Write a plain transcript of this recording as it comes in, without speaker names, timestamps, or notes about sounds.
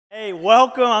Hey,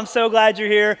 welcome. I'm so glad you're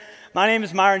here. My name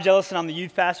is Myron, Jellison. I'm the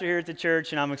youth pastor here at the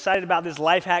church, and I'm excited about this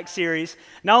life hack series.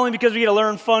 Not only because we get to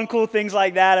learn fun, cool things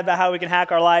like that about how we can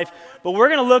hack our life, but we're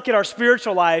going to look at our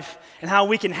spiritual life and how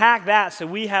we can hack that so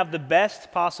we have the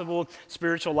best possible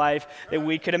spiritual life that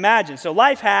we could imagine. So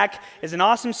Life Hack is an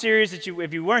awesome series that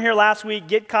if you weren't here last week,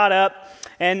 get caught up.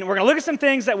 And we're going to look at some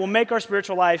things that will make our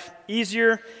spiritual life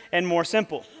easier and more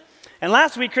simple. And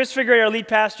last week, Chris Figueroa, our lead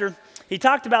pastor, he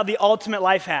talked about the ultimate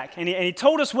life hack, and he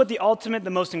told us what the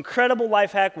most incredible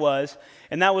life hack was,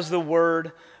 and that was the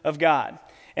Word of God.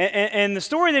 And the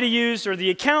story that he used, or the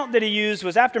account that he used,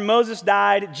 was after Moses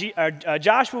died,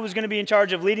 Joshua was going to be in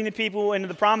charge of leading the people into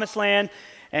the promised land,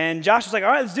 and Joshua was like,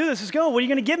 all right, let's do this, let's go. What are you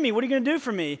going to give me? What are you going to do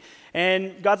for me?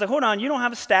 And God's like, hold on, you don't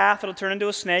have a staff that'll turn into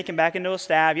a snake and back into a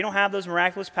staff. You don't have those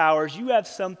miraculous powers. You have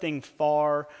something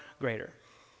far greater.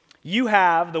 You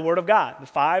have the Word of God, the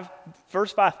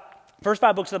first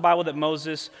five books of the Bible that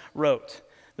Moses wrote,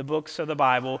 the books of the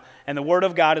Bible, and the Word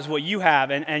of God is what you have,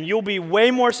 and you'll be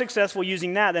way more successful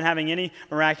using that than having any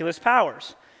miraculous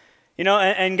powers. You know,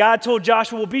 and God told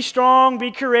Joshua, well, be strong,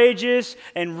 be courageous,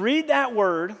 and read that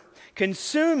Word,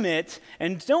 consume it,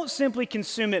 and don't simply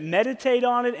consume it, meditate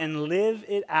on it, and live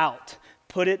it out.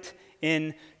 Put it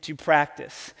into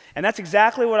practice. And that's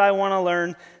exactly what I want to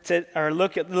learn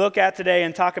look at today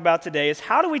and talk about today is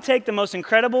how do we take the most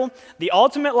incredible, the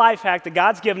ultimate life hack that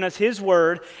God's given us, His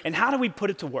Word, and how do we put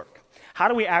it to work? How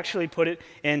do we actually put it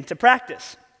into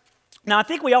practice? Now, I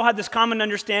think we all have this common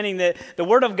understanding that the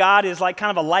Word of God is like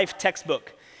kind of a life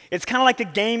textbook. It's kind of like the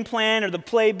game plan or the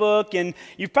playbook, and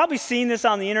you've probably seen this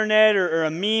on the internet or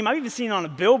a meme. I've even seen it on a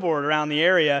billboard around the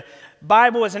area.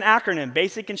 Bible is an acronym,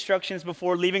 basic instructions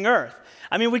before leaving earth.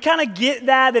 I mean, we kind of get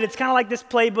that it's kind of like this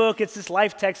playbook, it's this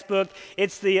life textbook,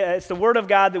 it's the Word of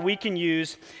God that we can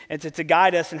use and to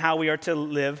guide us in how we are to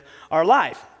live our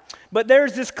life. But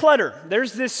there's this clutter,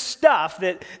 there's this stuff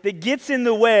that gets in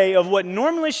the way of what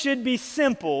normally should be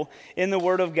simple in the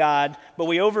Word of God, but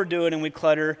we overdo it and we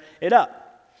clutter it up.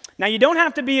 Now, you don't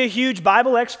have to be a huge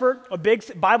Bible expert, a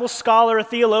big Bible scholar, a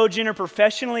theologian, or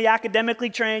professionally,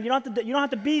 academically trained. You don't have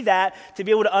to be that to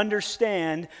be able to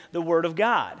understand the Word of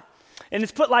God. And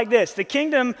it's put like this: the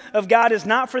kingdom of God is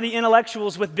not for the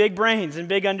intellectuals with big brains and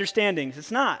big understandings.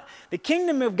 It's not. The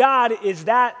kingdom of God is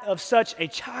that of such a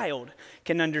child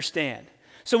can understand.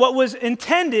 So what was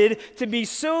intended to be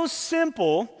so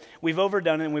simple, we've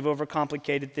overdone it and we've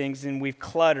overcomplicated things and we've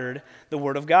cluttered the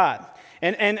Word of God.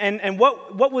 And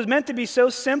what was meant to be so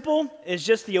simple is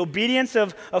just the obedience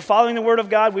of following the Word of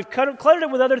God. We've cluttered it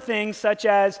with other things, such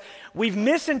as we've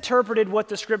misinterpreted what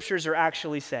the Scriptures are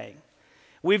actually saying.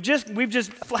 We've just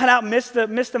flat out missed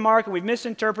the mark, and we've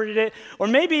misinterpreted it. Or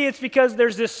maybe it's because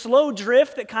there's this slow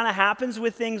drift that kind of happens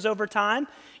with things over time.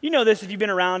 You know this if you've been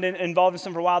around and involved in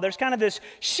some for a while. There's kind of this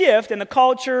shift in the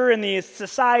culture and the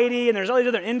society, and there's all these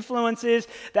other influences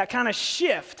that kind of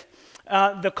shift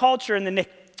the culture and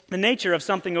the nature of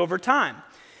something over time.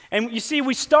 And you see,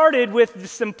 we started with the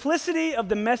simplicity of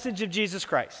the message of Jesus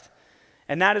Christ.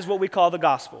 And that is what we call the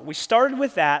gospel. We started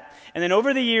with that, and then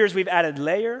over the years, we've added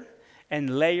layer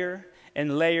and layer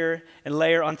and layer and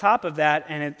layer on top of that,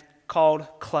 and it's called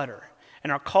clutter.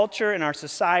 And our culture and our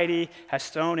society has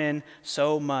thrown in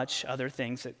so much other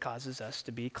things that causes us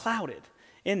to be clouded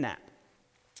in that.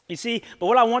 You see, but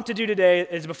what I want to do today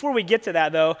is, before we get to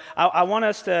that, though, I want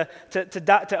us to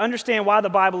understand why the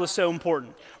Bible is so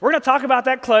important. We're going to talk about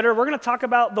that clutter. We're going to talk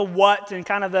about the what and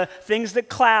kind of the things that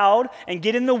cloud and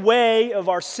get in the way of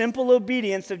our simple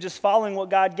obedience of just following what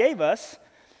God gave us.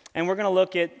 And we're going to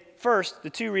look at, first, the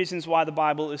two reasons why the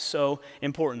Bible is so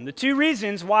important. The two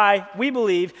reasons why we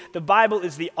believe the Bible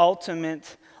is the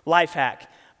ultimate life hack.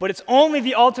 But it's only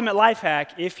the ultimate life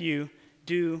hack if you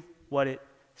do what it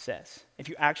says. If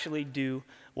you actually do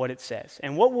what it says.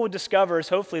 And what we'll discover is,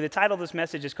 hopefully, the title of this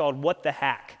message is called What the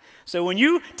Hack. So when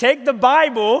you take the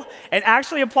Bible and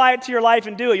actually apply it to your life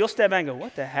and do it, you'll step back and go,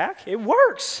 what the heck? It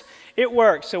works. It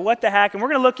works. So what the heck? And we're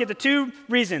going to look at the two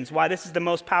reasons why this is the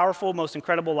most powerful, most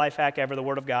incredible life hack ever, the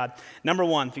Word of God. Number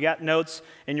one, if you got notes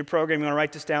in your program, you want to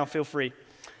write this down, feel free.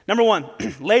 Number one,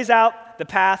 lays out the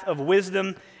path of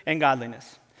wisdom and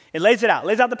godliness. It lays out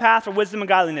the path for wisdom and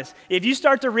godliness. If you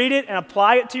start to read it and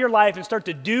apply it to your life and start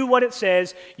to do what it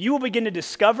says, you will begin to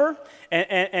discover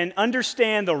and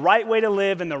understand the right way to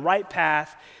live and the right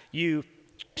path you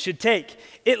should take.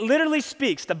 It literally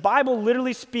speaks, the Bible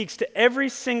literally speaks to every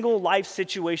single life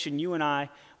situation you and I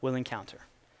will encounter.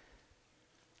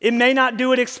 It may not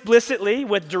do it explicitly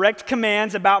with direct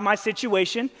commands about my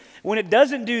situation. When it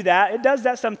doesn't do that, it does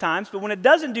that sometimes, but when it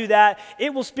doesn't do that,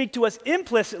 it will speak to us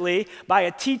implicitly by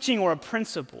a teaching or a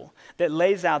principle that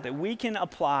lays out that we can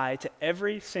apply to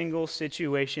every single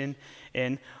situation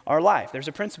in our life. There's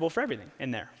a principle for everything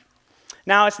in there.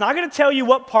 Now, it's not going to tell you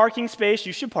what parking space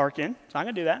you should park in. It's not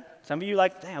going to do that. Some of you are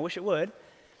like, dang, I wish it would.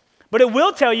 But it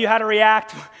will tell you how to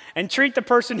react and treat the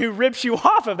person who rips you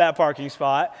off of that parking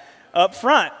spot up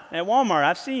front at Walmart.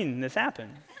 I've seen this happen.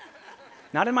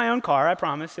 Not in my own car, I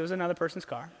promise. It was another person's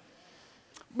car.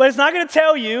 But it's not going to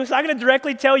tell you, it's not going to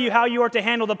directly tell you how you are to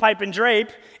handle the pipe and drape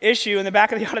issue in the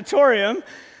back of the auditorium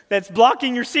that's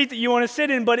blocking your seat that you want to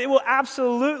sit in, but it will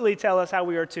absolutely tell us how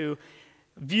we are to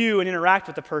view and interact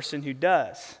with the person who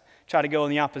does try to go in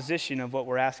the opposition of what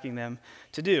we're asking them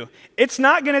to do. It's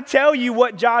not going to tell you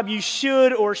what job you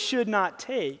should or should not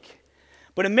take,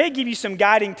 but it may give you some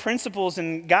guiding principles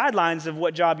and guidelines of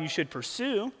what job you should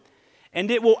pursue. And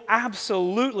it will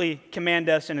absolutely command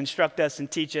us and instruct us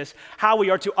and teach us how we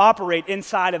are to operate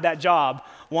inside of that job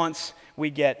once we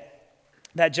get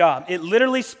that job. It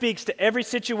literally speaks to every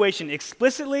situation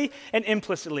explicitly and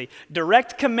implicitly.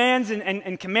 Direct commands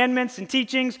and commandments and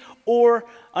teachings, or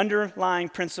underlying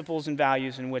principles and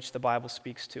values in which the Bible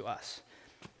speaks to us.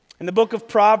 In the book of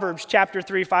Proverbs, chapter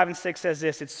 3, 5, and 6 says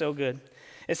this. It's so good.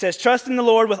 It says, "Trust in the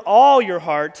Lord with all your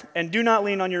heart and do not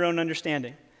lean on your own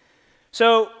understanding."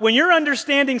 So when your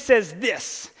understanding says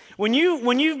this, when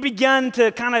you've begun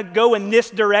to kind of go in this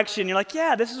direction, you're like,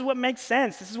 yeah, this is what makes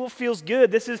sense. This is what feels good.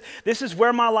 This is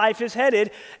where my life is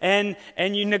headed. And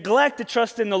you neglect to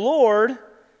trust in the Lord,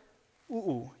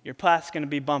 your path's going to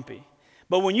be bumpy.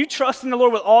 But when you trust in the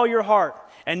Lord with all your heart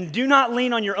and do not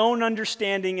lean on your own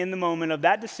understanding in the moment of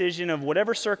that decision of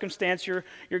whatever circumstance you're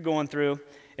going through,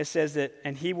 it says that,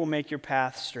 and he will make your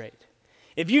path straight.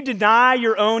 If you deny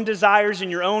your own desires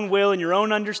and your own will and your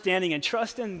own understanding and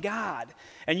trust in God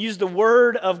and use the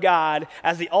Word of God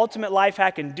as the ultimate life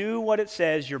hack and do what it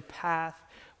says, your path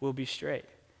will be straight.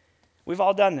 We've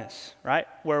all done this, right?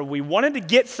 Where we wanted to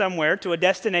get somewhere to a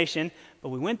destination, but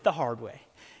we went the hard way.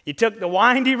 You took the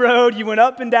windy road, you went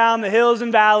up and down the hills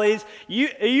and valleys.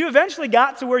 You eventually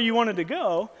got to where you wanted to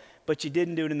go, but you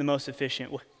didn't do it in the most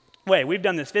efficient way. We've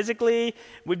done this physically,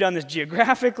 we've done this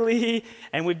geographically,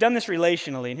 and we've done this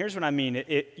relationally. And here's what I mean.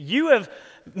 You have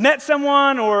met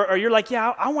someone or you're like,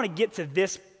 yeah, I want to get to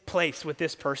this place with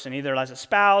this person, either as a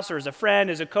spouse or as a friend,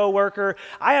 as a coworker.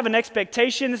 I have an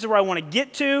expectation. This is where I want to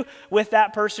get to with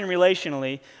that person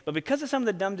relationally. But because of some of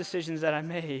the dumb decisions that I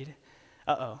made,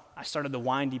 I started the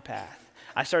windy path.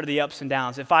 I started the ups and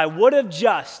downs. If I would have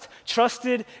just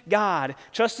trusted God,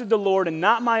 trusted the Lord and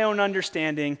not my own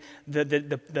understanding,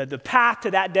 the path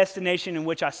to that destination in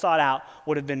which I sought out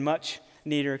would have been much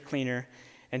neater, cleaner,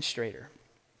 and straighter.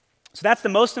 So that's the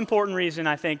most important reason,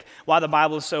 I think, why the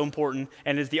Bible is so important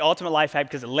and is the ultimate life hack,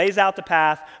 because it lays out the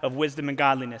path of wisdom and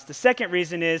godliness. The second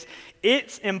reason is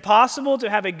it's impossible to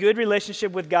have a good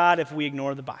relationship with God if we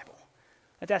ignore the Bible.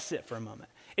 That's it for a moment.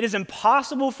 It is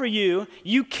impossible for you.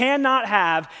 You cannot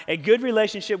have a good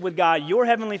relationship with God, your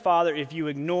heavenly Father, if you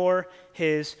ignore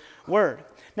His Word.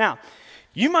 Now,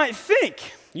 you might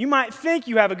think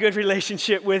you have a good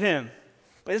relationship with Him,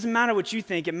 but it doesn't matter what you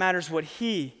think. It matters what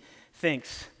He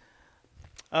thinks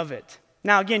of it.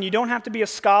 Now, again, you don't have to be a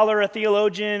scholar, a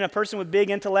theologian, a person with big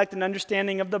intellect and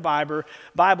understanding of the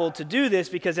Bible to do this,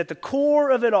 because at the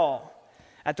core of it all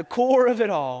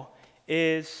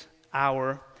is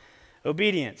our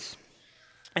obedience.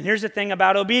 And here's the thing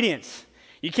about obedience.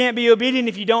 You can't be obedient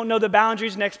if you don't know the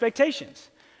boundaries and expectations,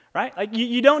 right? Like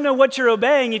you don't know what you're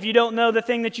obeying if you don't know the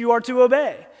thing that you are to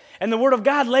obey. And the Word of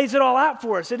God lays it all out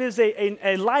for us. It is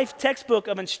a life textbook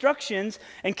of instructions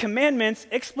and commandments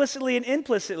explicitly and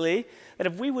implicitly that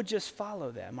if we would just follow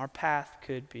them, our path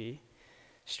could be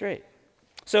straight.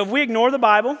 So if we ignore the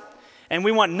Bible and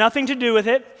we want nothing to do with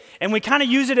it, and we kind of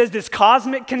use it as this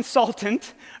cosmic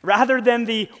consultant rather than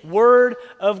the Word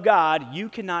of God, you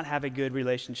cannot have a good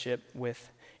relationship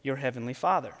with your Heavenly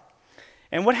Father.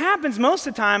 And what happens most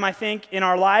of the time, I think, in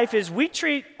our life is we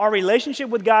treat our relationship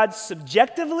with God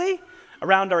subjectively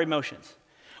around our emotions.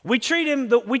 We treat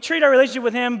our relationship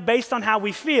with Him based on how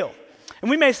we feel. And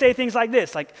we may say things like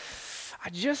this, like, I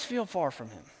just feel far from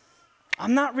Him.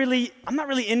 I'm not really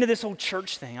into this whole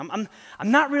church thing. I'm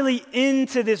not really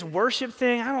into this worship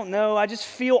thing. I don't know. I just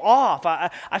feel off.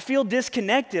 I feel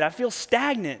disconnected. I feel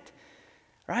stagnant,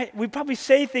 right? We probably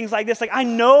say things like this, like, I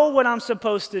know what I'm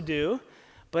supposed to do,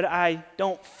 but I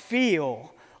don't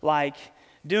feel like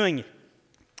doing it.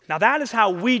 Now, that is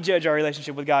how we judge our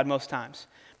relationship with God most times,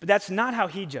 but that's not how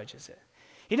He judges it.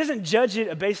 He doesn't judge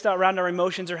it based around our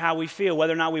emotions or how we feel,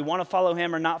 whether or not we want to follow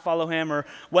him or not follow him, or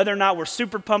whether or not we're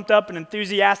super pumped up and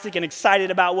enthusiastic and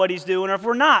excited about what he's doing, or if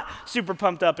we're not super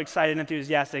pumped up, excited, and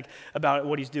enthusiastic about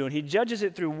what he's doing. He judges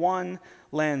it through one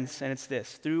lens, and it's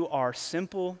this: through our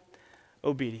simple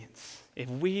obedience. If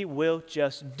we will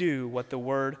just do what the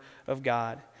Word of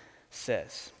God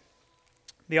says.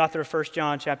 The author of 1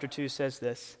 John chapter 2 says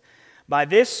this: "By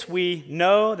this we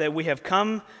know that we have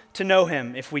come to know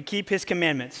him, if we keep his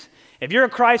commandments." If you're a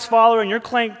Christ follower and you're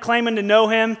claiming to know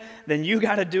him, then you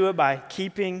got to do it by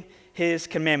keeping his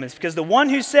commandments. Because the one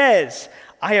who says,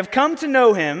 "I have come to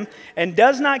know him," and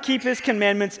does not keep his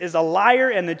commandments is a liar,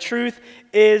 and the truth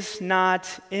is not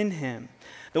in him.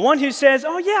 The one who says,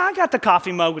 "Oh yeah, I got the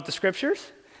coffee mug with the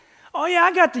scriptures. Oh yeah,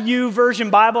 I got the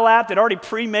YouVersion Bible app that already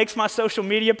pre-makes my social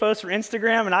media posts for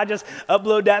Instagram, and I just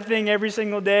upload that thing every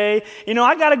single day. You know,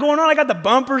 I got it going on. I got the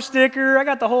bumper sticker. I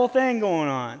got the whole thing going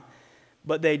on."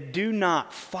 But they do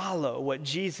not follow what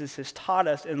Jesus has taught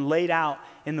us and laid out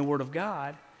in the Word of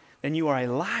God, then you are a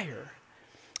liar.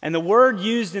 And the word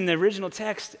used in the original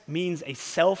text means a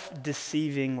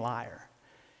self-deceiving liar.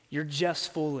 You're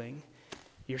just fooling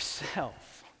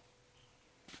yourself.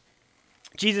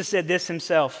 Jesus said this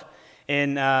himself.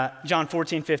 In John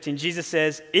 14:15, Jesus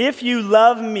says, "If you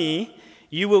love me,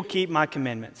 you will keep my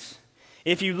commandments."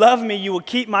 If you love me, you will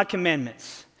keep my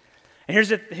commandments. And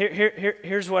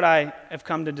here's what I have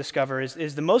come to discover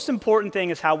is the most important thing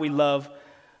is how we love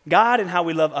God and how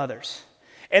we love others.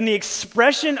 And the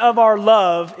expression of our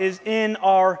love is in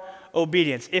our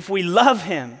obedience. If we love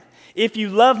him, if you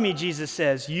love me, Jesus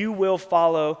says, you will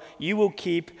follow, you will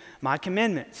keep my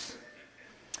commandments.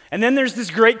 And then there's this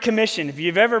Great Commission. If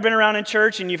you've ever been around in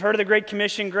church and you've heard of the Great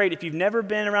Commission, great. If you've never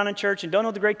been around in church and don't know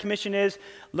what the Great Commission is,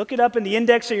 look it up in the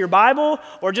index of your Bible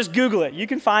or just Google it. You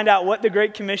can find out what the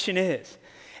Great Commission is.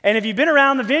 And if you've been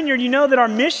around the Vineyard, you know that our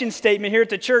mission statement here at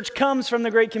the church comes from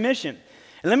the Great Commission.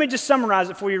 And let me just summarize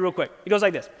it for you real quick. It goes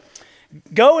like this: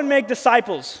 go and make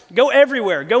disciples. Go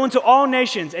everywhere. Go into all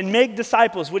nations and make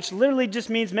disciples, which literally just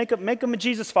means make them a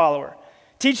Jesus follower.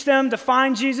 Teach them to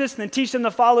find Jesus, and then teach them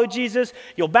to follow Jesus.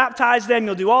 You'll baptize them,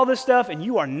 you'll do all this stuff, and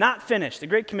you are not finished. The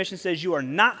Great Commission says you are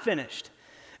not finished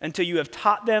until you have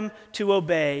taught them to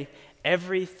obey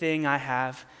everything I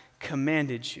have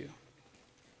commanded you.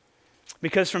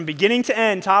 Because from beginning to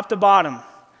end, top to bottom,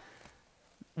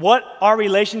 what our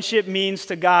relationship means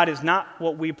to God is not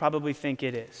what we probably think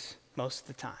it is most of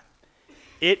the time.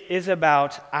 It is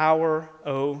about our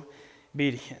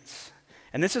obedience.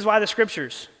 And this is why the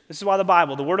scriptures, this is why the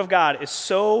Bible, the Word of God, is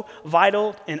so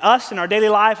vital in us, in our daily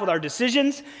life, with our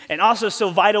decisions, and also so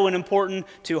vital and important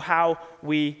to how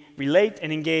we relate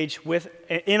and engage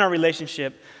in our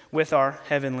relationship with our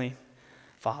Heavenly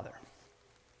Father.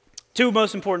 Two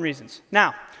most important reasons.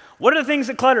 Now, what are the things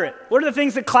that clutter it? What are the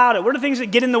things that cloud it? What are the things that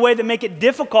get in the way that make it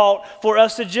difficult for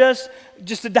us to just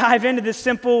to dive into this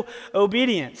simple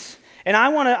obedience? And I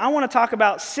want to talk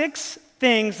about 6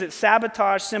 things that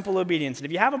sabotage simple obedience. And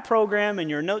if you have a program and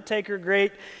you're a note taker,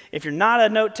 great. If you're not a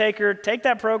note taker, take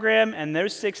that program, and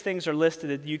those 6 things are listed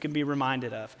that you can be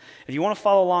reminded of. If you want to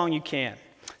follow along, you can.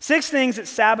 6 things that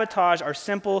sabotage our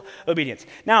simple obedience.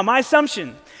 Now, my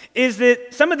assumption is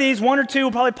that some of these, 1 or 2,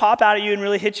 will probably pop out at you and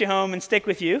really hit you home and stick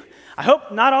with you. I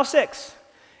hope not all 6.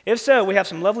 If so, we have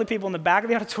some lovely people in the back of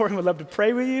the auditorium who would love to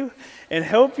pray with you and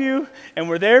help you, and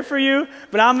we're there for you.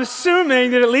 But I'm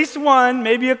assuming that at least 1,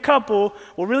 maybe a couple,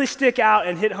 will really stick out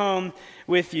and hit home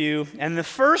with you. And the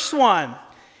first one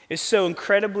is so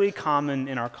incredibly common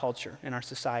in our culture, in our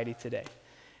society today.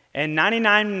 And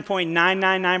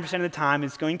 99.999% of the time,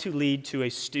 it's going to lead to a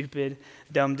stupid,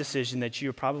 dumb decision that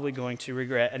you're probably going to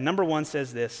regret. And number 1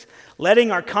 says this: letting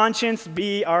our conscience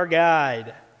be our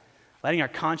guide. Letting our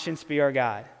conscience be our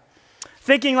guide.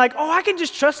 Thinking like, oh, I can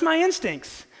just trust my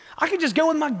instincts. I can just go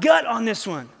with my gut on this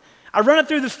one. I run it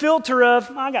through the filter of,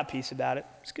 I got peace about it.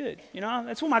 It's good. You know,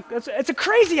 it's a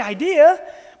crazy idea,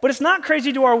 but it's not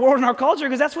crazy to our world and our culture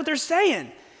because that's what they're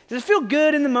saying. Does it feel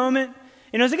good in the moment?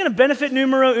 You know, is it going to benefit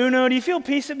numero uno? Do you feel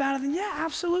peace about it? Then yeah,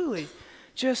 absolutely.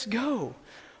 Just go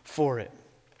for it.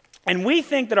 And we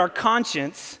think that our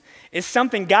conscience is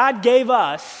something God gave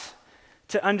us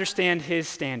to understand His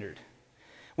standard.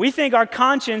 We think our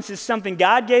conscience is something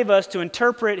God gave us to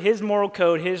interpret His moral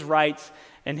code, His rights,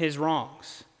 and His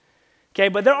wrongs. Okay,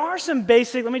 but there are some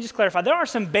basic, let me just clarify, there are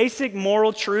some basic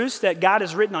moral truths that God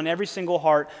has written on every single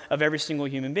heart of every single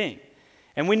human being.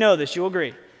 And we know this, you'll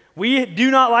agree. We do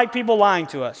not like people lying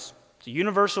to us. It's a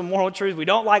universal moral truth. We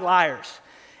don't like liars.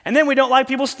 And then we don't like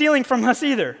people stealing from us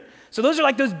either. So those are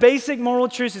like those basic moral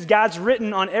truths that God's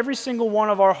written on every single one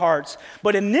of our hearts.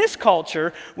 But in this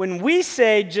culture, when we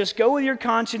say, just go with your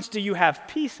conscience, do you have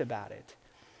peace about it,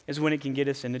 is when it can get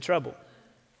us into trouble.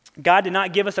 God did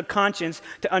not give us a conscience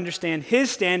to understand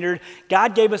his standard.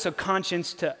 God gave us a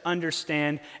conscience to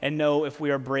understand and know if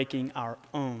we are breaking our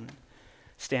own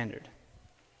standard.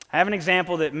 I have an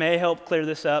example that may help clear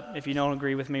this up. If you don't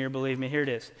agree with me or believe me, here it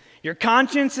is. Your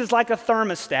conscience is like a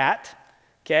thermostat,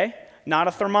 okay? Not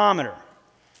a thermometer.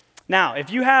 Now,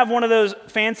 if you have one of those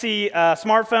fancy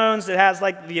smartphones that has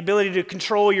like the ability to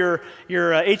control your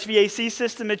HVAC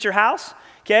system at your house,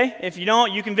 okay? If you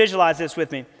don't, you can visualize this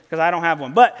with me because I don't have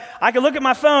one. But I can look at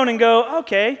my phone and go,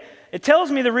 okay, it tells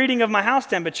me the reading of my house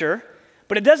temperature,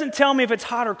 but it doesn't tell me if it's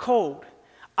hot or cold.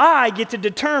 I get to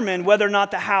determine whether or not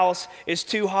the house is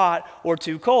too hot or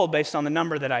too cold based on the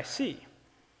number that I see,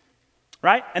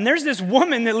 right? And there's this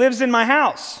woman that lives in my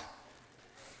house,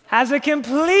 has a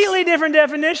completely different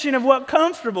definition of what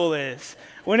comfortable is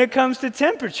when it comes to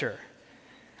temperature.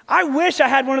 I wish I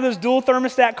had one of those dual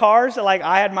thermostat cars that like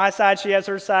I had my side, she has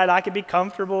her side, I could be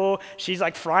comfortable. She's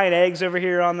like frying eggs over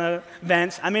here on the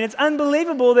vents. I mean, it's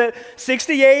unbelievable that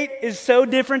 68 is so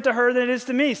different to her than it is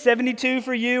to me. 72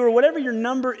 for you or whatever your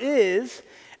number is,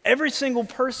 every single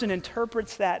person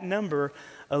interprets that number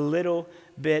a little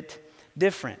bit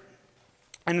different.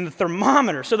 And the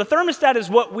thermometer, so the thermostat is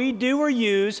what we do or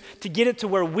use to get it to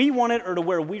where we want it or to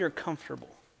where we are comfortable.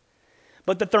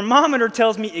 But the thermometer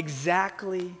tells me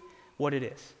exactly what it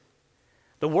is.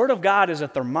 The Word of God is a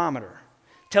thermometer.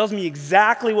 It tells me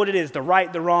exactly what it is, the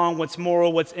right, the wrong, what's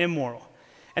moral, what's immoral.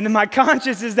 And then my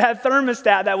conscience is that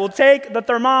thermostat that will take the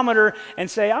thermometer and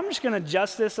say, I'm just going to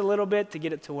adjust this a little bit to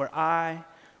get it to where I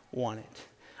want it.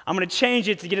 I'm going to change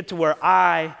it to get it to where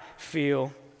I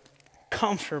feel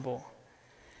comfortable.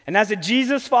 And as a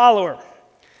Jesus follower,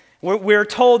 we're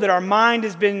told that our mind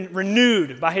has been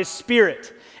renewed by his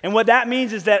Spirit. And what that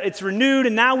means is that it's renewed,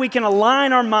 and now we can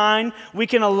align our mind, we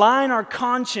can align our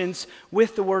conscience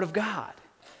with the Word of God.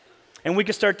 And we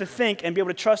can start to think and be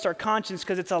able to trust our conscience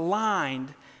because it's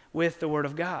aligned with the Word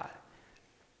of God.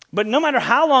 But no matter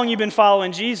how long you've been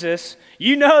following Jesus,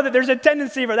 you know that there's a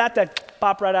tendency for that to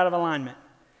pop right out of alignment,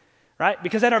 right?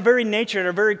 Because at our very nature, at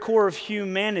our very core of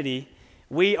humanity,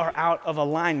 we are out of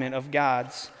alignment of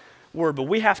God's Word. But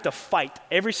we have to fight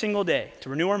every single day to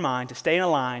renew our mind, to stay in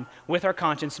line with our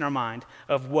conscience and our mind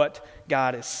of what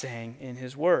God is saying in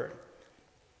his Word.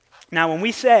 Now, when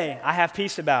we say, I have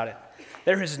peace about it,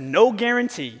 there is no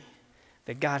guarantee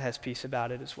that God has peace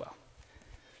about it as well.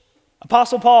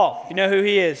 Apostle Paul, you know who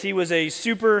he is. He was a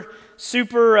he was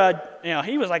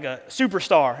like a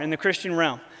superstar in the Christian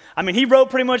realm. I mean, he wrote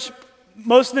pretty much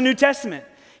most of the New Testament.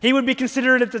 He would be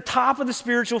considered at the top of the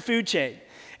spiritual food chain.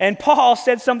 And Paul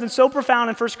said something so profound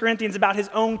in 1 Corinthians about his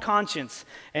own conscience.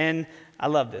 And I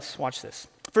love this. Watch this.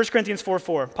 1 Corinthians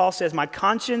 4:4. Paul says, my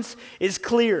conscience is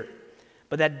clear,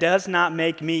 but that does not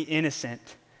make me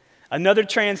innocent. Another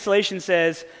translation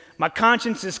says, my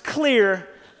conscience is clear,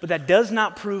 but that does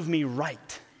not prove me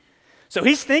right. So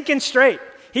he's thinking straight.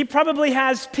 He probably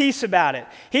has peace about it.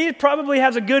 He probably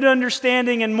has a good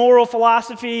understanding and moral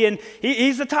philosophy, and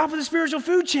he's the top of the spiritual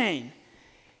food chain.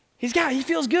 He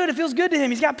feels good. It feels good to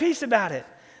him. He's got peace about it.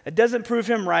 It doesn't prove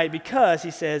him right because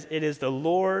he says, it is the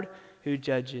Lord who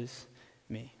judges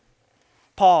me.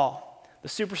 Paul, the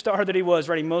superstar that he was,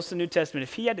 writing most of the New Testament,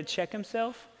 if he had to check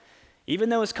himself, even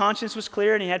though his conscience was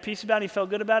clear and he had peace about it, he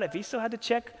felt good about it, if he still had to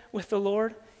check with the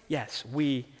Lord, yes,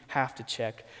 we have to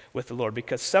check with the Lord,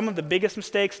 because some of the biggest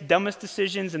mistakes, dumbest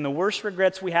decisions, and the worst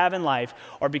regrets we have in life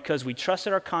are because we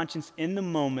trusted our conscience in the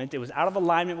moment. It was out of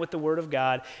alignment with the Word of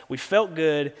God. We felt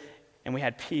good, and we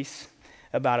had peace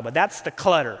about it. But that's the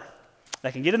clutter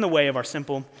that can get in the way of our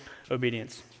simple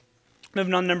obedience.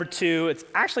 Moving on to number 2. It's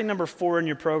actually number 4 in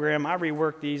your program. I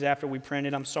reworked these after we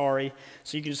printed. I'm sorry.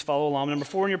 So you can just follow along. Number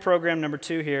 4 in your program, number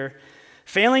 2 here.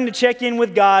 Failing to check in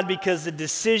with God because the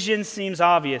decision seems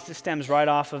obvious. This stems right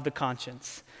off of the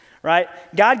conscience, right?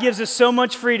 God gives us so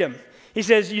much freedom. He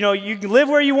says, you can live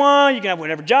where you want. You can have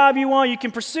whatever job you want. You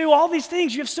can pursue all these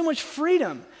things. You have so much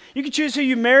freedom. You can choose who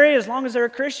you marry as long as they're a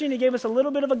Christian. He gave us a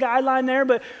little bit of a guideline there,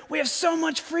 but we have so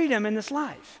much freedom in this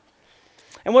life.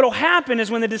 And what will happen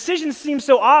is when the decision seems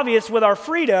so obvious with our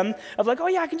freedom of like, oh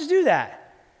yeah, I can just do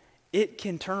that, it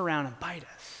can turn around and bite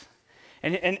us.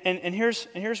 And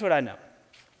here's what I know.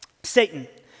 Satan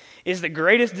is the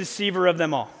greatest deceiver of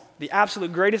them all, the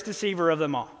absolute greatest deceiver of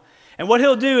them all. And what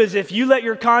he'll do is if you let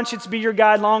your conscience be your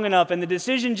guide long enough and the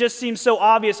decision just seems so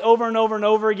obvious over and over and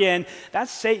over again,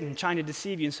 that's Satan trying to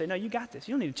deceive you and say, no, you got this.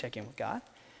 You don't need to check in with God.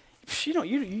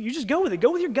 You just go with it.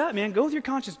 Go with your gut, man. Go with your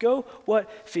conscience. Go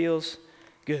what feels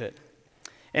good.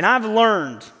 And I've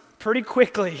learned pretty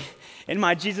quickly in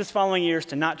my Jesus following years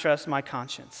to not trust my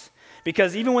conscience.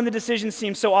 Because even when the decision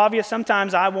seems so obvious,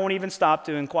 sometimes I won't even stop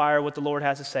to inquire what the Lord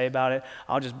has to say about it.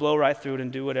 I'll just blow right through it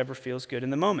and do whatever feels good in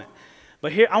the moment.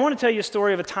 But here, I want to tell you a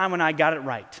story of a time when I got it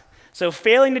right. So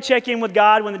failing to check in with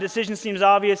God when the decision seems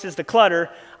obvious is the clutter.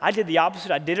 I did the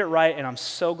opposite. I did it right, and I'm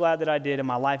so glad that I did, and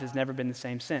my life has never been the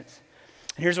same since.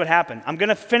 And here's what happened. I'm going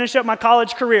to finish up my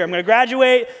college career. I'm going to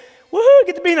graduate. Woohoo,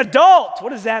 get to be an adult.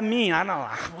 What does that mean? I don't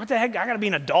know. What the heck? I got to be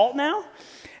an adult now?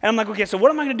 And I'm like, okay, so what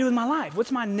am I going to do with my life?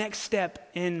 What's my next step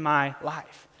in my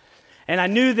life? And I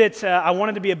knew that I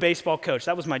wanted to be a baseball coach.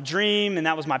 That was my dream, and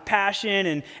that was my passion,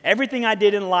 and everything I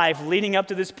did in life leading up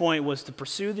to this point was to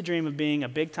pursue the dream of being a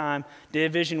big-time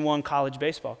Division I college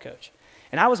baseball coach.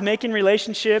 And I was making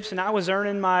relationships, and I was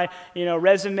earning my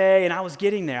resume, and I was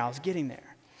getting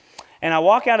there. And I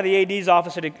walk out of the AD's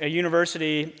office at a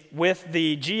university with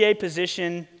the GA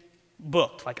position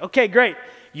booked. Like, okay, great.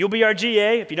 You'll be our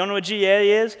GA. If you don't know what GA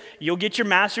is, you'll get your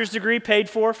master's degree paid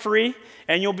for free,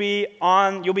 and you'll be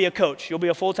a coach. You'll be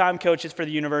a full-time coach for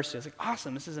the university. I was like,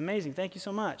 awesome, this is amazing. Thank you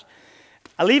so much.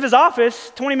 I leave his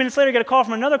office. 20 minutes later, I get a call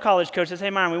from another college coach that says, hey,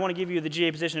 Myron, we want to give you the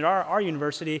GA position at our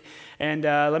university, and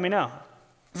let me know.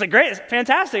 I was like, great, it's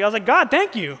fantastic. I was like, God,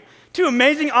 thank you. 2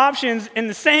 amazing options in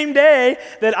the same day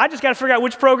that I just got to figure out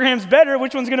which program's better,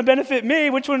 which one's going to benefit me,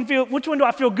 which one do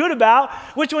I feel good about,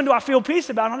 which one do I feel peace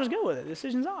about, and I'll just go with it. The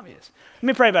decision's obvious. Let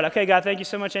me pray about it. Okay, God, thank you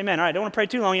so much. Amen. All right, don't want to pray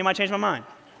too long. You might change my mind.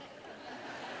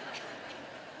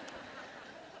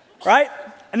 Right?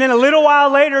 And then a little while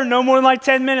later, no more than like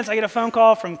 10 minutes, I get a phone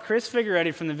call from Chris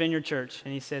Figueretti from the Vineyard Church,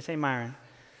 and he says, hey, Myron,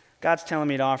 God's telling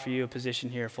me to offer you a position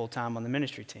here full-time on the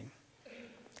ministry team.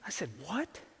 I said,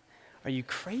 what? Are you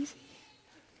crazy?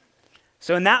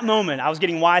 So in that moment, I was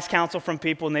getting wise counsel from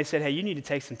people, and they said, hey, you need to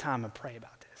take some time and pray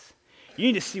about this. You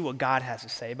need to see what God has to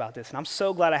say about this. And I'm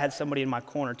so glad I had somebody in my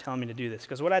corner telling me to do this.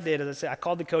 Because what I did is I said, I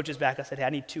called the coaches back. I said, hey, I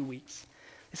need 2 weeks.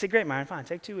 They said, great, Myron, fine.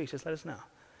 Take 2 weeks. Just let us know.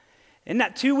 In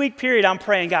that 2-week period, I'm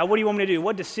praying, God, what do you want me to do?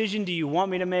 What decision do you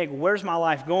want me to make? Where's my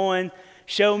life going?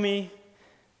 Show me.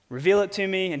 Reveal it to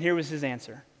me. And here was his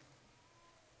answer.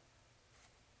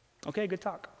 Okay, good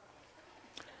talk.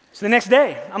 So the next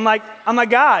day, I'm like,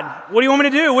 God, what do you want me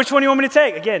to do? Which one do you want me to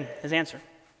take? Again, his answer.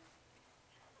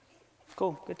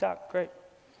 Cool, good talk, great.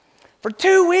 For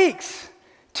 2 weeks,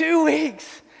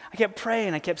 I kept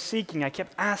praying, I kept seeking, I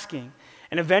kept asking.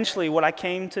 And eventually what I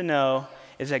came to know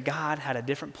is that God had a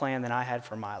different plan than I had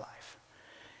for my life.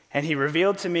 And he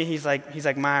revealed to me, he's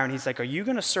like, Myron, he's like, are you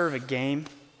going to serve a game?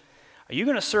 Are you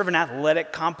going to serve an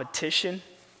athletic competition?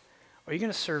 Or are you going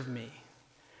to serve me?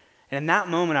 And in that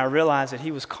moment, I realized that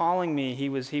he was calling me, he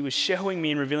was showing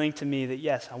me and revealing to me that,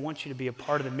 yes, I want you to be a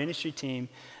part of the ministry team,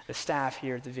 the staff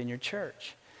here at the Vineyard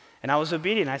Church. And I was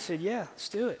obedient. I said, yeah, let's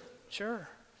do it. Sure.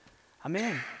 I'm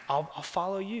in. I'll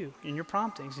follow you in your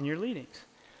promptings and your leadings.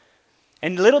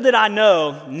 And little did I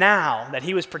know now that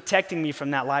he was protecting me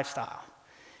from that lifestyle.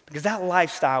 Because that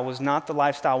lifestyle was not the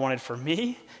lifestyle I wanted for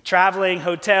me. Traveling,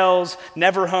 hotels,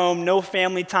 never home, no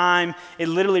family time. It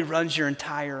literally runs your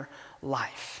entire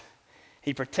life.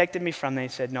 He protected me from that. He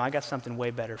said, no, I got something way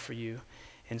better for you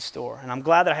in store. And I'm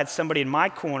glad that I had somebody in my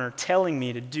corner telling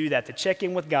me to do that, to check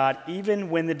in with God, even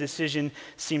when the decision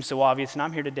seems so obvious. And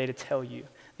I'm here today to tell you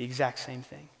the exact same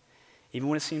thing. Even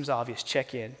when it seems obvious,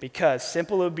 check in. Because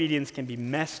simple obedience can be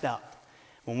messed up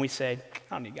when we say,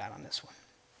 I don't need God on this one.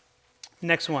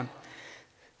 Next one,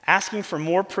 asking for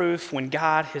more proof when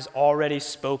God has already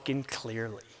spoken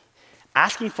clearly.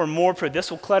 Asking for more proof.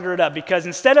 This will clutter it up because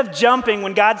instead of jumping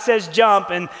when God says jump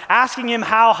and asking him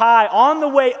how high, on the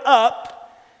way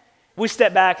up, we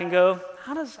step back and go,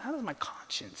 how does my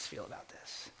conscience feel about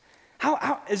this?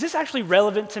 How is this actually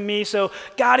relevant to me? So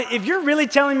God, if you're really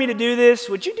telling me to do this,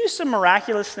 would you do some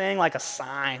miraculous thing like a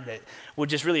sign that would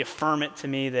just really affirm it to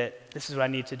me that this is what I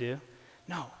need to do?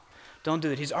 No. Don't do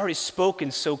that. He's already spoken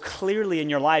so clearly in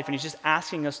your life, and he's just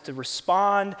asking us to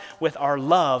respond with our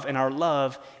love, and our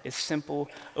love is simple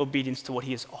obedience to what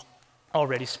he has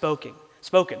already spoken.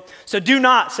 So do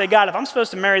not say, God, if I'm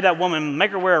supposed to marry that woman, make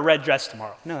her wear a red dress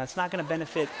tomorrow. No, that's not going to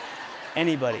benefit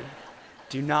anybody.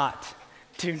 Do not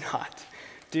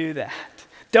do that.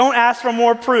 Don't ask for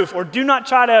more proof, or do not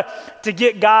try to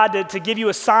get God to give you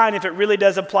a sign if it really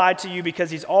does apply to you,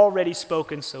 because he's already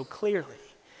spoken so clearly,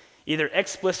 either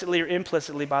explicitly or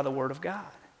implicitly by the word of God.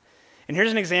 And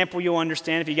here's an example you'll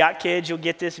understand. If you got kids, you'll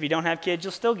get this. If you don't have kids,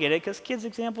 you'll still get it, because kids'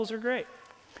 examples are great.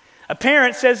 A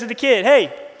parent says to the kid,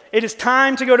 hey, it is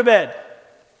time to go to bed.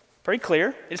 Pretty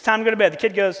clear. It's time to go to bed. The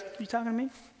kid goes, are you talking to me?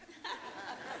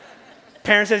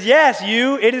 Parent says, yes,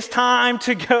 it is time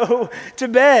to go to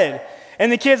bed.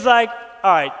 And the kid's like,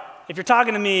 all right, if you're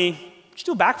talking to me, just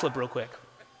do a backflip real quick.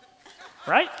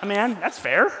 Right? I mean, that's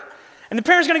fair. And the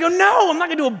parent's going to go, no, I'm not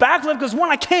going to do a backflip because one,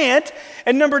 I can't.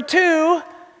 And number two,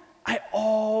 I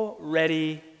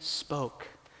already spoke.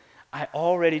 I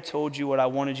already told you what I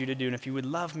wanted you to do. And if you would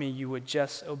love me, you would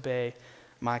just obey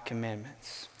my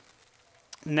commandments.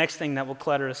 The next thing that will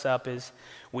clutter us up is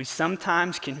we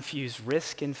sometimes confuse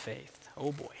risk and faith.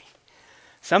 Oh boy.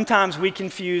 Sometimes we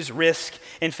confuse risk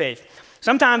and faith.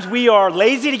 Sometimes we are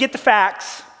lazy to get the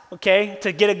facts, okay,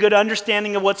 to get a good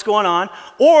understanding of what's going on,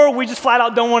 or we just flat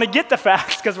out don't want to get the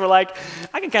facts because we're like,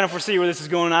 I can kind of foresee where this is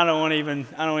going. I don't even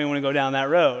want to go down that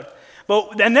road.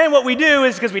 And then what we do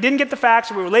is because we didn't get the facts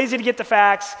or we were lazy to get the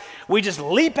facts, we just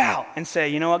leap out and say,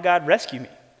 you know what, God, rescue me,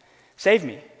 save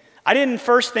me. I didn't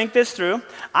first think this through.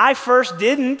 I first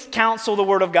didn't counsel the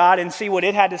Word of God and see what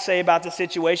it had to say about the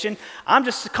situation. I'm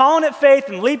just calling it faith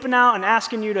and leaping out and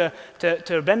asking you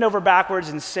to bend over backwards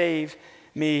and save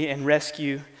me and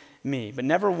rescue me. But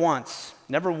never once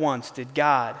did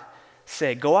God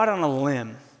say, go out on a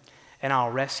limb and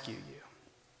I'll rescue you.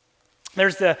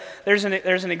 There's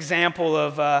an example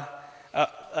of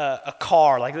a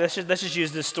car. Like let's just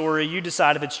use this story. You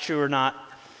decide if it's true or not.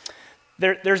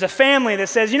 There's a family that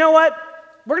says, you know what?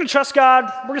 We're going to trust God.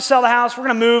 We're going to sell the house. We're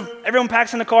going to move. Everyone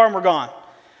packs in the car and we're gone.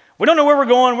 We don't know where we're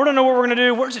going. We don't know what we're going to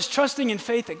do. We're just trusting in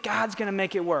faith that God's going to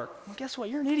make it work. Well, guess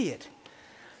what? You're an idiot.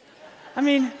 I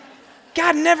mean,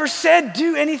 God never said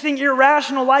do anything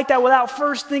irrational like that without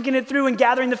first thinking it through and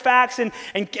gathering the facts and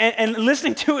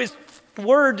listening to his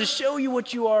word to show you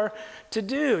what you are to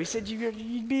do. He said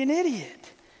you'd be an idiot.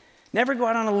 Never go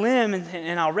out on a limb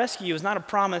and I'll rescue you is not a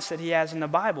promise that he has in the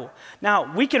Bible.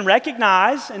 Now, we can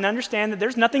recognize and understand that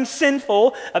there's nothing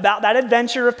sinful about that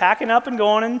adventure of packing up and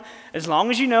going, and as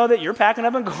long as you know that you're packing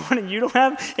up and going and you don't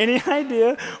have any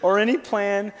idea or any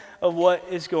plan of what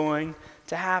is going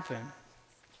to happen.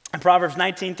 And Proverbs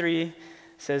 19:3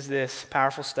 says this,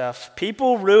 powerful stuff.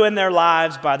 People ruin their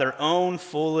lives by their own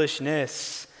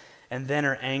foolishness and then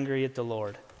are angry at the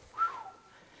Lord.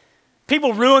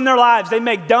 People ruin their lives. They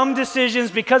make dumb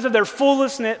decisions because of their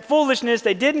foolishness.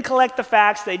 They didn't collect the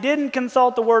facts. They didn't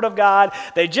consult the Word of God.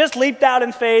 They just leaped out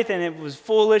in faith, and it was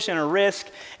foolish and a risk.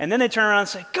 And then they turn around and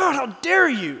say, God, how dare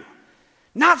you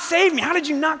not save me? How did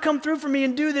you not come through for me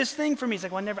and do this thing for me? He's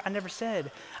like, well, I never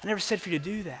said for you to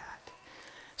do that.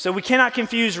 So we cannot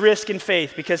confuse risk and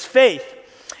faith, because faith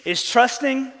is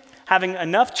trusting, having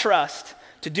enough trust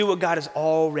to do what God has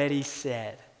already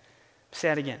said. Say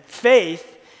that again.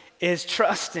 Faith is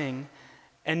trusting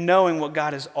and knowing what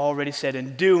God has already said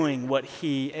and doing what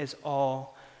he has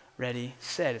already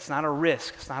said. It's not a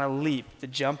risk. It's not a leap to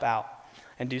jump out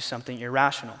and do something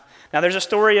irrational. Now, there's a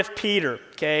story of Peter,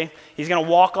 okay? He's going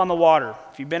to walk on the water.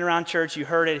 If you've been around church, you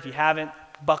heard it. If you haven't,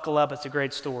 buckle up. It's a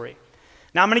great story.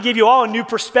 Now, I'm going to give you all a new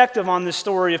perspective on this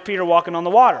story of Peter walking on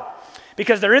the water.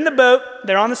 Because they're in the boat,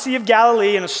 they're on the Sea of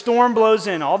Galilee, and a storm blows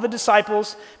in. All the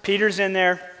disciples, Peter's in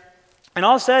there. And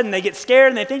all of a sudden, they get scared,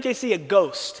 and they think they see a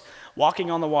ghost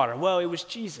walking on the water. Well, it was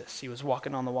Jesus. He was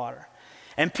walking on the water.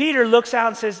 And Peter looks out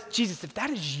and says, Jesus, if that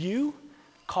is you,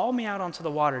 call me out onto the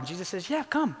water. And Jesus says, yeah,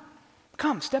 come,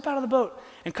 step out of the boat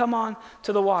and come on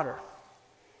to the water.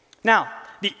 Now,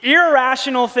 the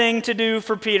irrational thing to do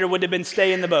for Peter would have been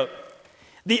stay in the boat.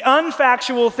 The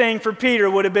unfactual thing for Peter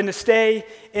would have been to stay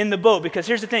in the boat, because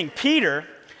here's the thing. Peter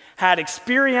had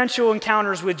experiential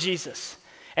encounters with Jesus.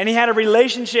 And he had a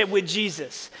relationship with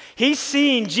Jesus. He's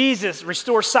seen Jesus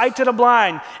restore sight to the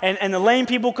blind, and the lame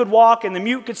people could walk, and the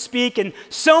mute could speak, and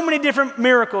so many different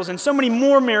miracles, and so many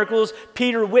more miracles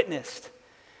Peter witnessed.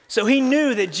 So he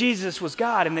knew that Jesus was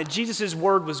God, and that Jesus'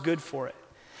 word was good for it.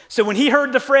 So when he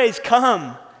heard the phrase,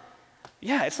 come,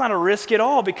 yeah, it's not a risk at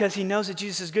all, because he knows that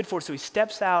Jesus is good for it. So he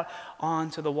steps out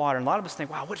onto the water. And a lot of us think,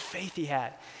 wow, what faith he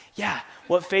had. Yeah,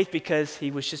 what faith, because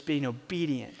he was just being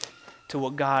obedient to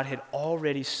what God had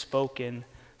already spoken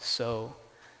so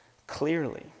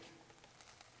clearly.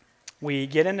 We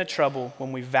get into trouble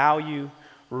when we value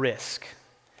risk,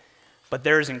 but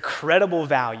there is incredible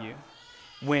value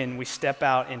when we step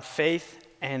out in faith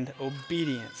and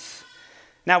obedience.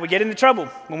 Now, we get into trouble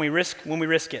when we risk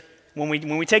it, when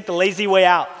we take the lazy way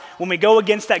out, when we go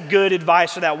against that good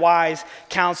advice or that wise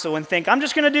counsel and think, I'm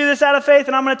just going to do this out of faith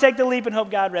and I'm going to take the leap and hope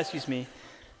God rescues me.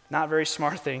 Not a very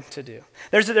smart thing to do.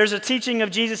 There's a teaching of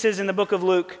Jesus's in the book of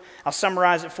Luke. I'll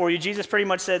summarize it for you. Jesus pretty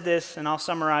much said this, and I'll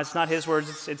summarize. It's not his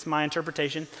words, it's my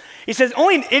interpretation. He says,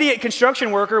 only an idiot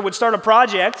construction worker would start a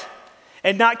project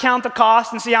and not count the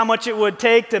cost and see how much it would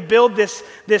take to build this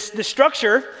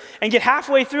structure and get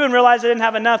halfway through and realize they didn't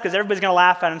have enough, because everybody's going to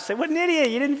laugh at him and say, what an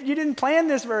idiot, you didn't plan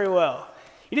this very well.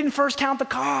 You didn't first count the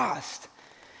cost.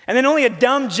 And then only a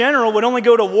dumb general would only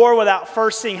go to war without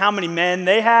first seeing how many men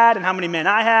they had and how many men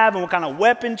I have and what kind of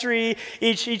weaponry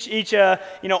each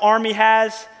army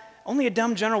has. Only a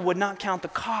dumb general would not count the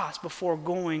cost before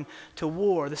going to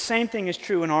war. The same thing is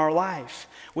true in our life.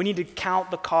 We need to count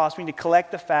the cost. We need to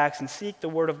collect the facts and seek the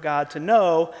word of God to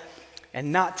know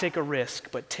and not take a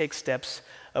risk, but take steps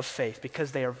of faith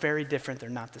because they are very different. They're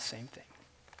not the same thing.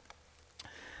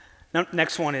 Now,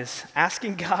 next one is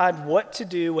asking God what to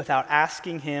do without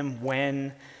asking him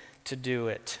when to do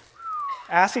it.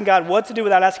 Asking God what to do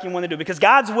without asking him when to do it. Because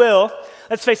God's will,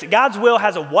 let's face it, God's will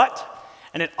has a what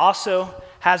and it also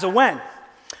has a when.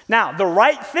 Now, the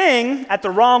right thing at the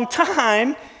wrong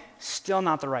time, still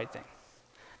not the right thing.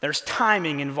 There's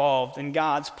timing involved in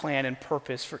God's plan and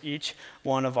purpose for each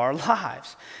one of our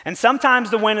lives. And sometimes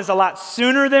the when is a lot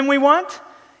sooner than we want.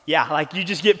 Yeah, like you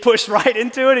just get pushed right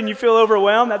into it and you feel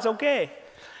overwhelmed. That's okay.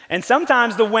 And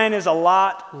sometimes the when is a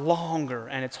lot longer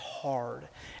and it's hard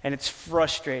and it's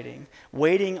frustrating,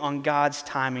 waiting on God's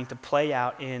timing to play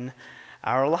out in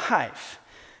our life.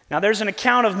 Now, there's an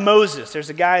account of Moses. There's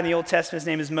a guy in the Old Testament, his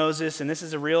name is Moses, and this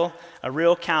is a real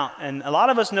account. And a lot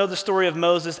of us know the story of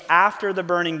Moses after the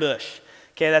burning bush.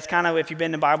 Okay, that's kind of, if you've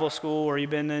been to Bible school or you've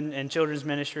been in children's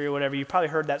ministry or whatever, you've probably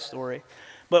heard that story.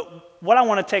 But what I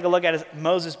want to take a look at is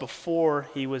Moses before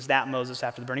he was that Moses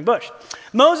after the burning bush.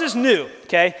 Moses knew,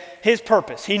 okay, his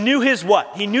purpose. He knew his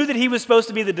what? He knew that he was supposed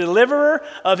to be the deliverer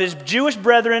of his Jewish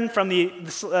brethren from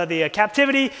the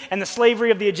captivity and the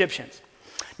slavery of the Egyptians.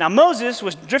 Now, Moses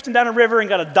was drifting down a river and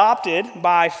got adopted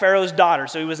by Pharaoh's daughter.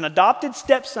 So he was an adopted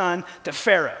stepson to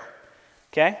Pharaoh,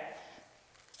 okay?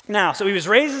 Now, so he was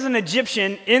raised as an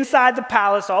Egyptian inside the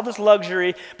palace, all this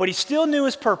luxury, but he still knew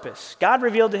his purpose. God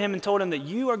revealed to him and told him that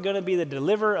you are going to be the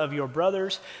deliverer of your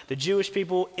brothers, the Jewish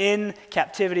people, in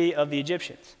captivity of the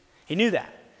Egyptians. He knew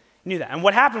that. And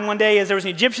what happened one day is there was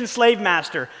an Egyptian slave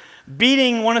master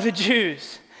beating one of the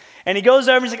Jews. And he goes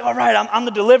over and he's like, all right, I'm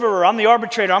the deliverer, I'm the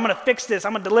arbitrator, I'm going to fix this,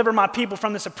 I'm going to deliver my people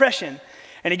from this oppression.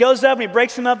 And he goes up and he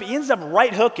breaks him up, he ends up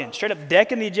right hooking, straight up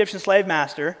decking the Egyptian slave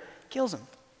master, kills him,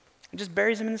 and just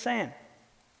buries him in the sand.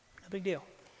 No big deal.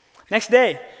 Next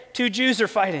day, 2 Jews are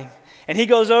fighting. And he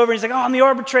goes over and he's like, oh, I'm the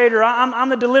arbitrator, I'm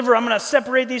the deliverer, I'm going to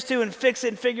separate these two and fix it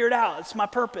and figure it out. It's my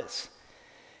purpose.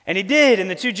 And he did, and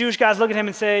the 2 Jewish guys look at him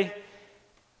and say,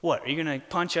 what, are you going to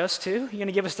punch us too? Are you going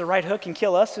to give us the right hook and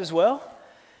kill us as well?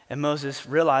 And Moses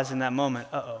realized in that moment,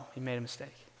 he made a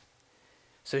mistake.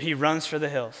 So he runs for the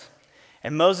hills.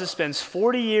 And Moses spends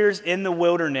 40 years in the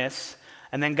wilderness,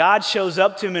 and then God shows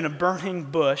up to him in a burning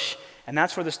bush, and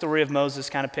that's where the story of Moses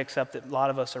kind of picks up that a lot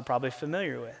of us are probably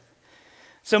familiar with.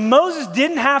 So Moses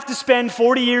didn't have to spend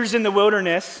 40 years in the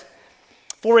wilderness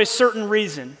for a certain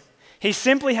reason. He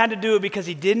simply had to do it because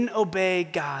he didn't obey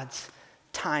God's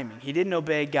timing. He didn't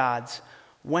obey God's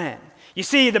when. You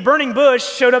see, the burning bush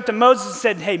showed up to Moses and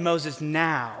said, hey, Moses,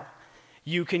 now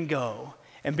you can go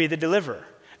and be the deliverer.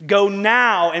 Go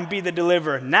now and be the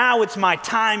deliverer. Now it's my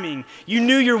timing. You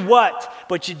knew your what,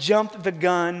 but you jumped the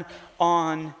gun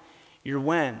on your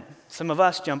when. Some of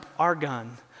us jump our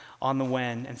gun on the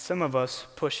when, and some of us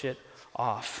push it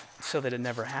off so that it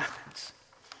never happens.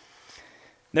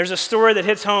 There's a story that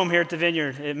hits home here at the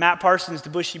Vineyard. Matt Parsons, the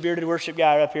bushy bearded worship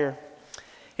guy up here,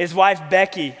 his wife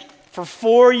Becky, for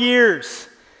 4 years,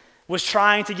 was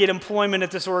trying to get employment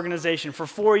at this organization. For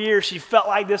 4 years, she felt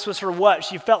like this was her what?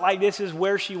 She felt like this is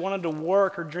where she wanted to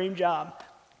work, her dream job.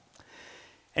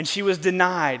 And she was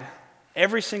denied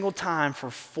every single time for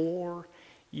 4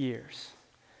 years.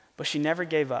 But she never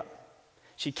gave up.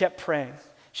 She kept praying.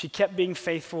 She kept being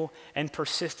faithful and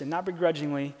persistent, not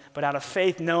begrudgingly, but out of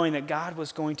faith, knowing that God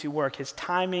was going to work. His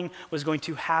timing was going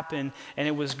to happen, and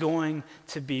it was going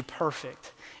to be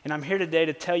perfect. And I'm here today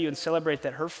to tell you and celebrate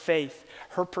that her faith,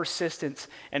 her persistence,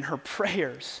 and her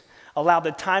prayers allowed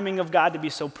the timing of God to be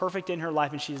so perfect in her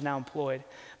life, and she's now employed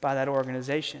by that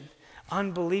organization.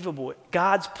 Unbelievable.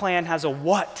 God's plan has a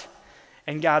what,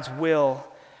 and God's will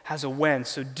has a when.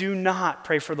 So do not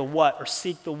pray for the what or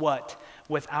seek the what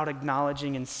without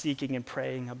acknowledging and seeking and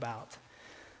praying about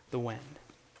the when.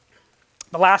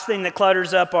 The last thing that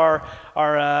clutters up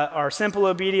our simple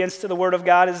obedience to the Word of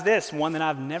God is this, one that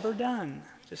I've never done,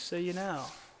 just so you know.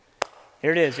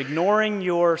 Here it is, ignoring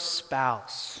your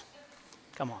spouse.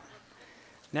 Come on,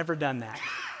 never done that.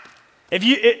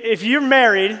 If you're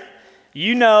married,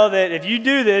 you know that if you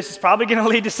do this, it's probably going to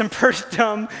lead to some pretty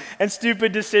dumb and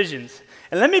stupid decisions.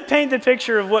 And let me paint the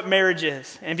picture of what marriage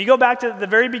is. And if you go back to the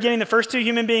very beginning, the first 2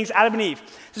 human beings, Adam and Eve,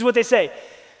 this is what they say.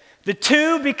 The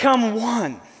two become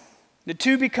one. The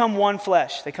two become one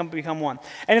flesh. They become one.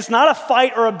 And it's not a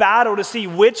fight or a battle to see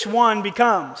which one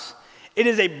becomes. It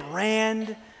is a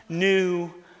brand new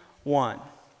one.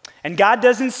 And God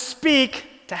doesn't speak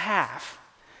to half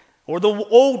or the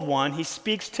old one. He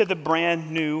speaks to the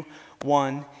brand new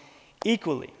one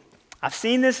equally. I've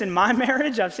seen this in my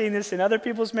marriage. I've seen this in other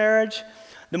people's marriage.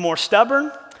 The more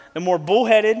stubborn, the more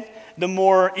bullheaded, the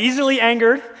more easily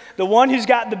angered, the one who's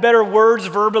got the better words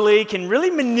verbally can really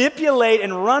manipulate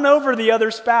and run over the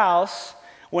other spouse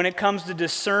when it comes to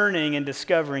discerning and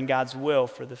discovering God's will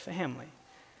for the family.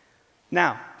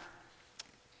 Now,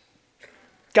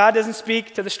 God doesn't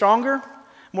speak to the stronger,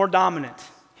 more dominant.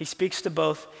 He speaks to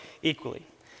both equally.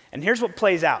 And here's what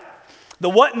plays out. The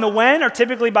what and the when are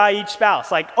typically by each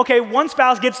spouse. Like, okay, one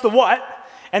spouse gets the what,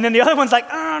 and then the other one's like,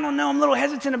 oh, I don't know, I'm a little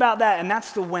hesitant about that, and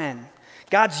that's the when.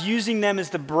 God's using them as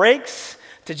the brakes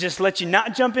to just let you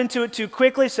not jump into it too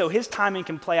quickly so his timing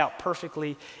can play out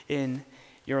perfectly in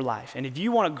your life. And if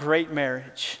you want a great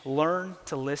marriage, learn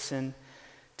to listen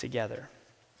together.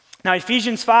 Now,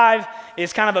 Ephesians 5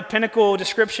 is kind of a pinnacle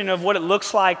description of what it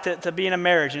looks like to be in a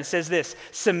marriage. And it says this: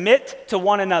 submit to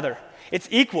one another. It's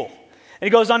equal. And it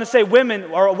goes on to say, women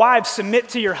or wives, submit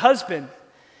to your husband.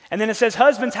 And then it says,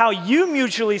 husbands, how you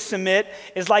mutually submit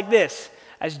is like this: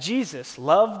 as Jesus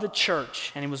loved the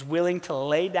church and he was willing to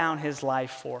lay down his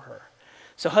life for her.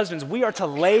 So husbands, we are to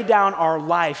lay down our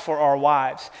life for our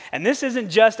wives. And this isn't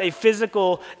just a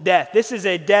physical death. This is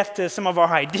a death to some of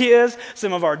our ideas,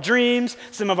 some of our dreams,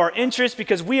 some of our interests,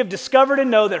 because we have discovered and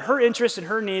know that her interests and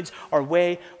her needs are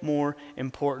way more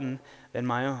important than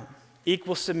my own.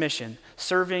 Equal submission,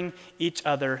 serving each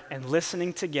other and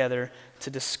listening together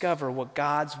to discover what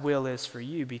God's will is for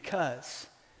you, because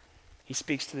he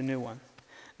speaks to the new one,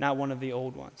 not one of the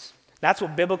old ones. That's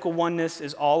what biblical oneness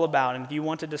is all about. And if you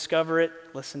want to discover it,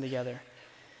 listen together.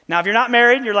 Now, if you're not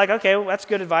married, you're like, okay, well, that's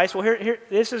good advice. Well,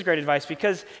 this is great advice,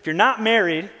 because if you're not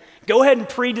married, go ahead and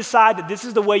pre-decide that this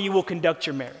is the way you will conduct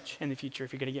your marriage in the future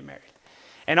if you're going to get married.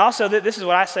 And also, this is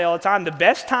what I say all the time: the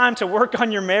best time to work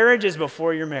on your marriage is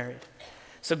before you're married.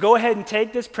 So go ahead and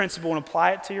take this principle and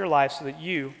apply it to your life so that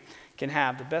you can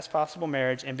have the best possible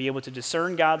marriage and be able to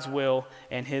discern God's will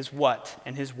and his what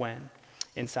and his when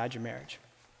inside your marriage.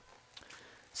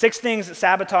 6 things that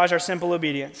sabotage our simple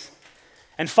obedience.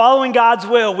 And following God's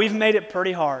will, we've made it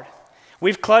pretty hard.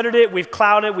 We've cluttered it, we've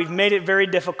clouded it, we've made it very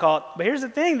difficult. But here's the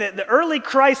thing, that the early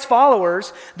Christ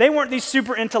followers, they weren't these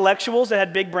super intellectuals that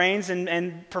had big brains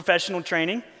and professional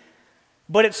training.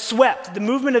 But it swept, the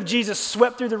movement of Jesus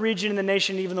swept through the region and the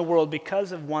nation, even the world,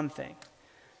 because of one thing: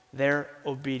 their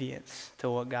obedience to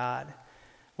what God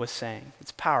was saying.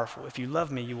 It's powerful. If you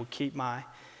love me, you will keep my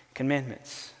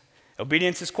commandments.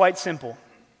 Obedience is quite simple.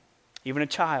 Even a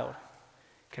child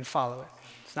can follow it.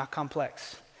 It's not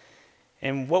complex.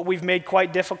 And what we've made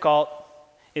quite difficult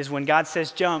is when God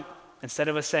says jump, instead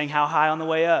of us saying how high on the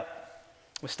way up,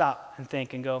 we stop and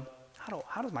think and go,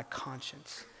 how does my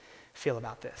conscience feel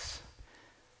about this?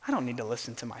 I don't need to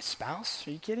listen to my spouse.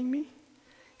 Are you kidding me?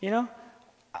 You know,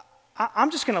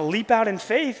 I'm just going to leap out in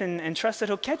faith and trust that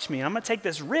he'll catch me. And I'm going to take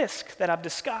this risk that I've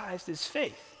disguised as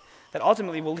faith that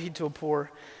ultimately will lead to a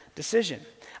poor decision.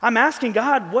 I'm asking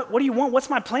God, what do you want? What's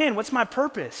my plan? What's my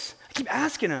purpose? I keep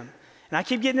asking him, and I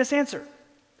keep getting this answer,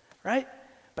 right?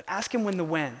 But ask him the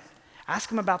when. Ask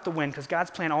him about the when, because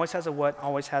God's plan always has a what,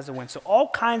 always has a when. So all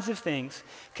kinds of things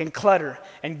can clutter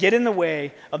and get in the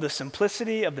way of the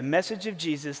simplicity of the message of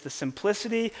Jesus, the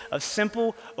simplicity of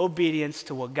simple obedience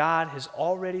to what God has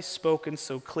already spoken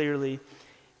so clearly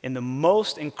in the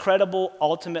most incredible,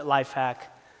 ultimate life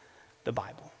hack, the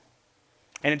Bible.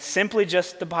 And it's simply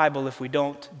just the Bible if we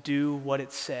don't do what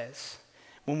it says.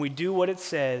 When we do what it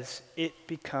says, it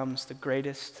becomes the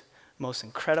greatest, most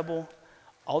incredible,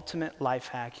 ultimate life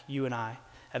hack you and I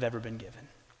have ever been given.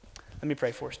 Let me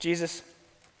pray for us. Jesus,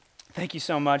 thank you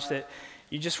so much that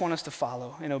you just want us to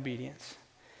follow in obedience.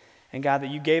 And God, that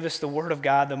you gave us the Word of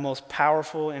God, the most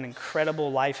powerful and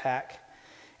incredible life hack.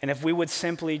 And if we would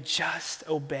simply just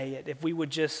obey it, if we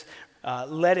would just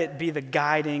let it be the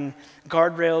guiding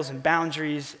guardrails and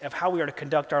boundaries of how we are to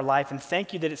conduct our life. And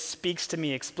thank you that it speaks to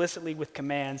me explicitly with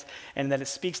commands, and that it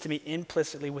speaks to me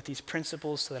implicitly with these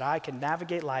principles, so that I can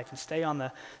navigate life and stay on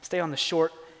the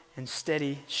short and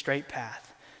steady, straight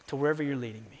path to wherever you're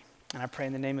leading me. And I pray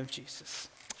in the name of Jesus.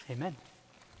 Amen.